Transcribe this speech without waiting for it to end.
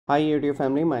Hi YouTube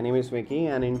family, my name is Vicky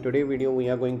and in today's video we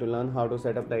are going to learn how to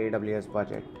set up the AWS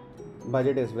budget.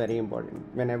 Budget is very important.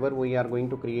 Whenever we are going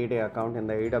to create an account in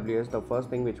the AWS, the first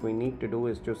thing which we need to do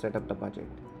is to set up the budget.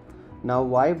 Now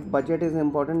why budget is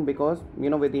important? Because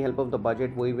with the help of the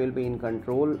budget we will be in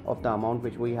control of the amount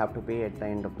which we have to pay at the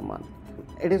end of the month.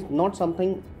 It is not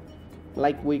something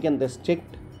like we can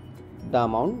restrict the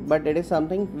amount, but it is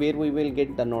something where we will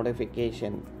get the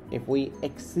notification if we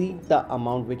exceed the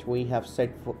amount which we have set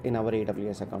for in our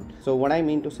AWS account. So what I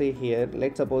mean to say here,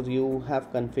 let's suppose you have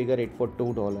configured it for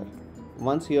 $2.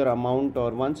 Once your amount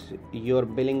or once your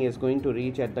billing is going to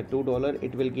reach at the $2,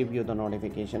 it will give you the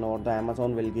notification, or the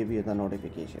Amazon will give you the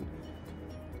notification.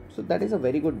 So that is a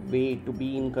very good way to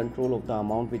be in control of the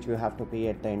amount which you have to pay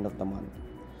at the end of the month.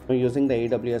 Using the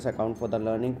AWS account for the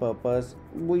learning purpose,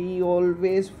 we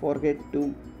always forget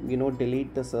to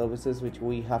delete the services which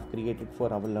we have created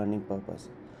for our learning purpose.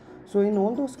 So in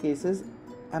all those cases,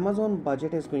 Amazon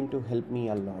budget is going to help me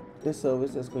a lot. This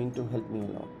service is going to help me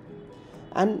a lot.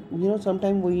 And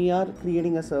sometimes we are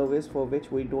creating a service for which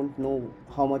we don't know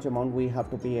how much amount we have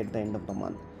to pay at the end of the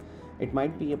month. It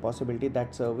might be a possibility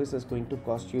that service is going to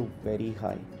cost you very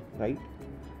high, right?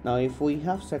 Now if we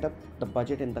have set up the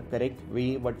budget in the correct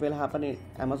way, what will happen is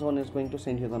Amazon is going to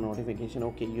send you the notification,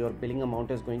 okay, your billing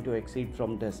amount is going to exceed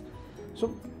from this.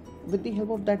 So with the help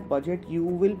of that budget, you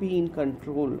will be in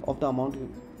control of the amount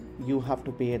you have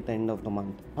to pay at the end of the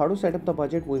month. How to set up the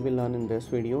budget we will learn in this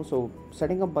video. So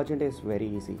setting up budget is very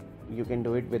easy. You can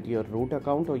do it with your root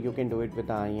account or you can do it with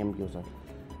the IAM user.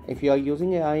 If you are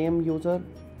using an IAM user,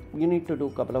 you need to do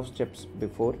a couple of steps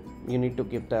before. You need to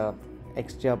give the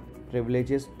extra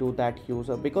privileges to that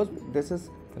user, because this is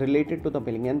related to the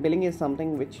billing, and billing is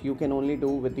something which you can only do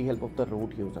with the help of the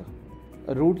root user.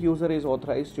 A root user is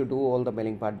authorized to do all the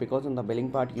billing part, because in the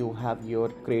billing part you have your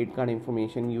credit card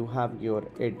information, you have your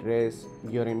address,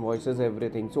 your invoices,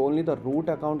 everything. So only the root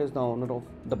account is the owner of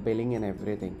the billing and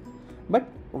everything. But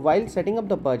while setting up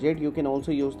the budget, you can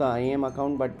also use the IAM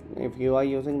account, but if you are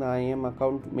using the IAM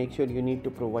account, make sure you need to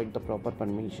provide the proper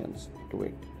permissions to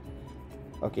it.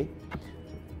 Okay,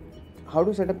 how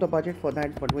to set up the budget? For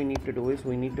that, what we need to do is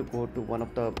we need to go to one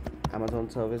of the Amazon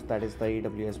service, that is the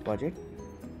AWS budget.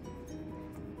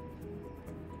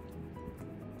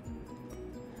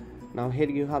 Now here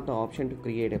you have the option to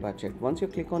create a budget. Once you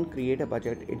click on create a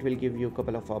budget, it will give you a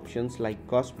couple of options like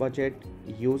cost budget,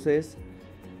 uses,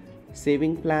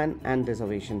 saving plan and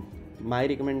reservation. My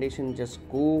recommendation, just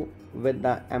go with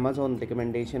the Amazon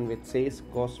recommendation which says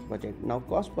cost budget. Now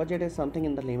cost budget is something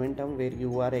in the layman term where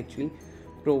you are actually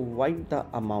provide the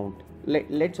amount.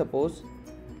 Let's suppose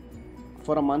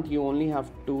for a month you only have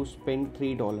to spend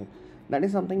 $3. That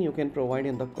is something you can provide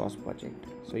in the cost budget.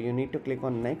 So you need to click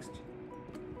on next.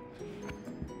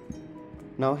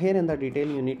 Now here in the detail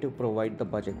you need to provide the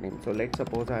budget name. So let's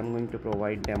suppose I'm going to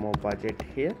provide demo budget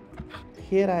here.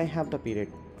 Here I have the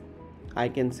period. I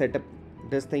can set up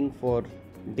this thing for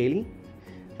daily.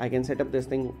 I can set up this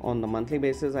thing on the monthly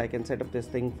basis. I can set up this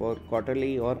thing for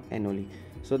quarterly or annually.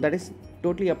 So that is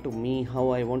totally up to me how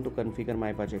I want to configure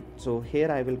my budget. So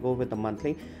here I will go with the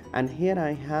monthly, and here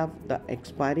I have the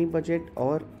expiry budget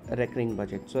or recurring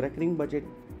budget. So recurring budget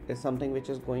is something which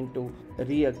is going to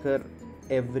reoccur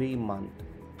every month,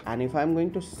 and if I'm going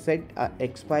to set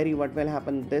expiry, what will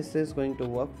happen, this is going to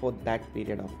work for that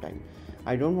period of time.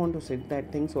 I don't want to set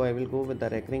that thing, so I will go with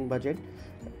the recurring budget.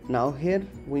 Now here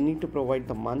we need to provide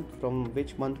the month, from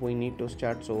which month we need to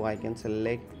start. So I can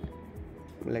select,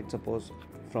 let's suppose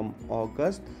from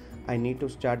August I need to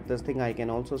start this thing. I can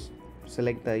also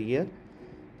select the year,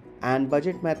 and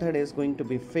budget method is going to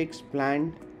be fixed,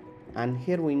 planned, and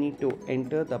here we need to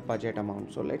enter the budget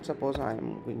amount. So let's suppose I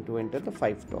am going to enter the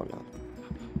 $5.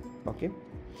 Okay,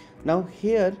 now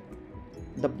here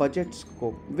the budget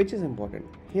scope, which is important.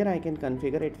 Here I can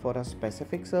configure it for a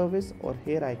specific service, or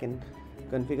here I can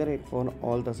configure it for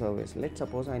all the service. Let's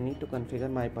suppose I need to configure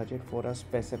my budget for a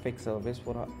specific service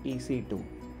for a EC2.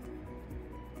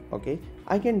 Okay,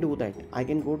 I can do that. I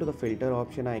can go to the filter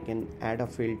option. I can add a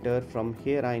filter. From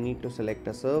here I need to select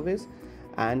a service,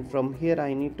 and from here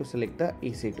I need to select the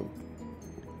EC2.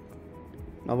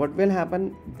 Now what will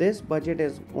happen, this budget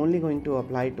is only going to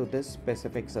apply to this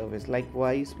specific service.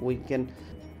 Likewise, we can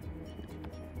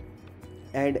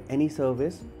add any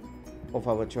service of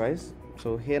our choice.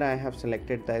 So here I have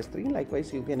selected the S3.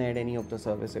 Likewise, you can add any of the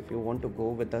service if you want to go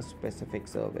with a specific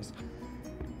service.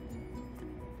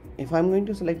 If I'm going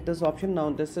to select this option,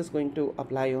 now this is going to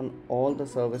apply on all the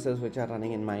services which are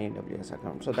running in my AWS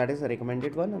account. So that is a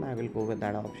recommended one, and I will go with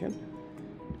that option.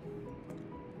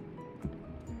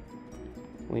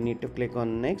 We need to click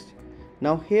on next.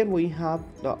 Now here we have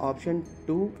the option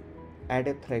to add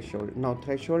a threshold. Now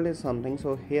threshold is something,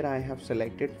 so here I have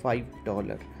selected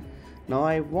 $5. Now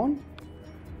I want,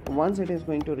 once it is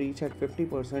going to reach at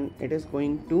 50%, it is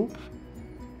going to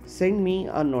send me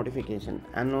a notification,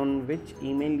 and on which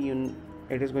email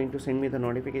it is going to send me the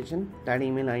notification. That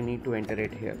email I need to enter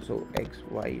it here. So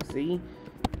xyz@gmail.com,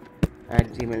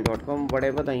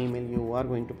 whatever the email you are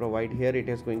going to provide here, it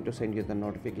is going to send you the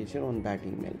notification on that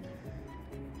email.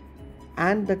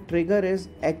 And the trigger is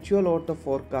actual or the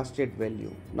forecasted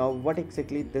value. Now what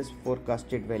exactly this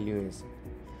forecasted value is?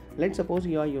 Let's suppose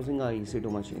you are using a EC2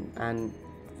 machine, and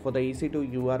for the EC2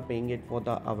 you are paying it for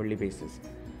the hourly basis.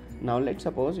 Now let's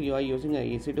suppose you are using a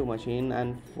EC2 machine,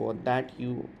 and for that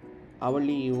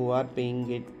hourly you are paying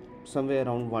it somewhere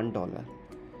around $1.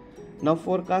 Now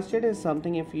forecasted is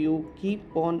something, if you keep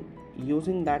on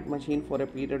using that machine for a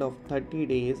period of 30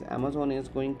 days, Amazon is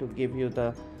going to give you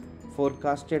the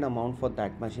forecasted amount for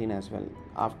that machine as well.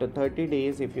 After 30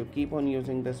 days, if you keep on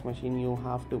using this machine, you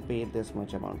have to pay this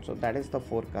much amount. So that is the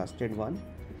forecasted one.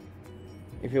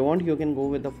 If you want, you can go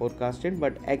with the forecasted,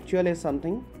 but actual is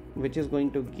something which is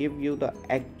going to give you the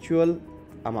actual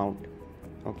amount.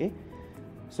 Okay,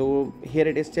 so here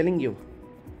it is telling you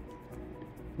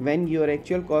when your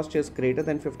actual cost is greater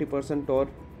than 50% or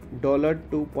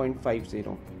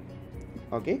 $2.50.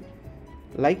 okay,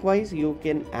 likewise you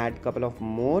can add couple of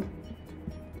more.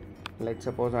 Let's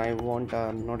suppose I want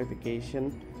a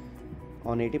notification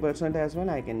on 80% as well.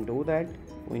 I can do that.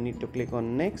 We need to click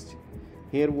on next.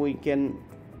 Here we can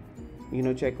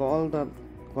check all the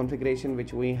configuration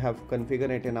which we have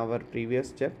configured it in our previous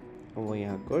step. We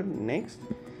are good. Next,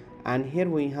 and here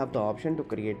we have the option to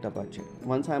create the budget.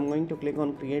 Once I'm going to click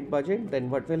on create budget, then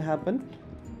what will happen?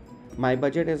 My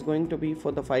budget is going to be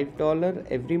for the $5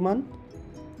 every month,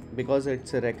 because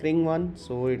it's a recurring one,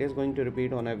 so it is going to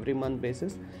repeat on every month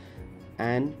basis,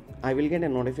 and I will get a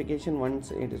notification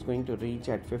once it is going to reach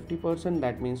at 50%.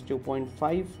 That means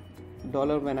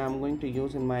 $2.5 when I'm going to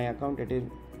use in my account. It is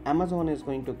Amazon is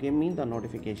going to give me the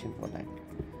notification for that.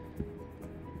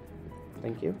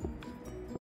 Thank you.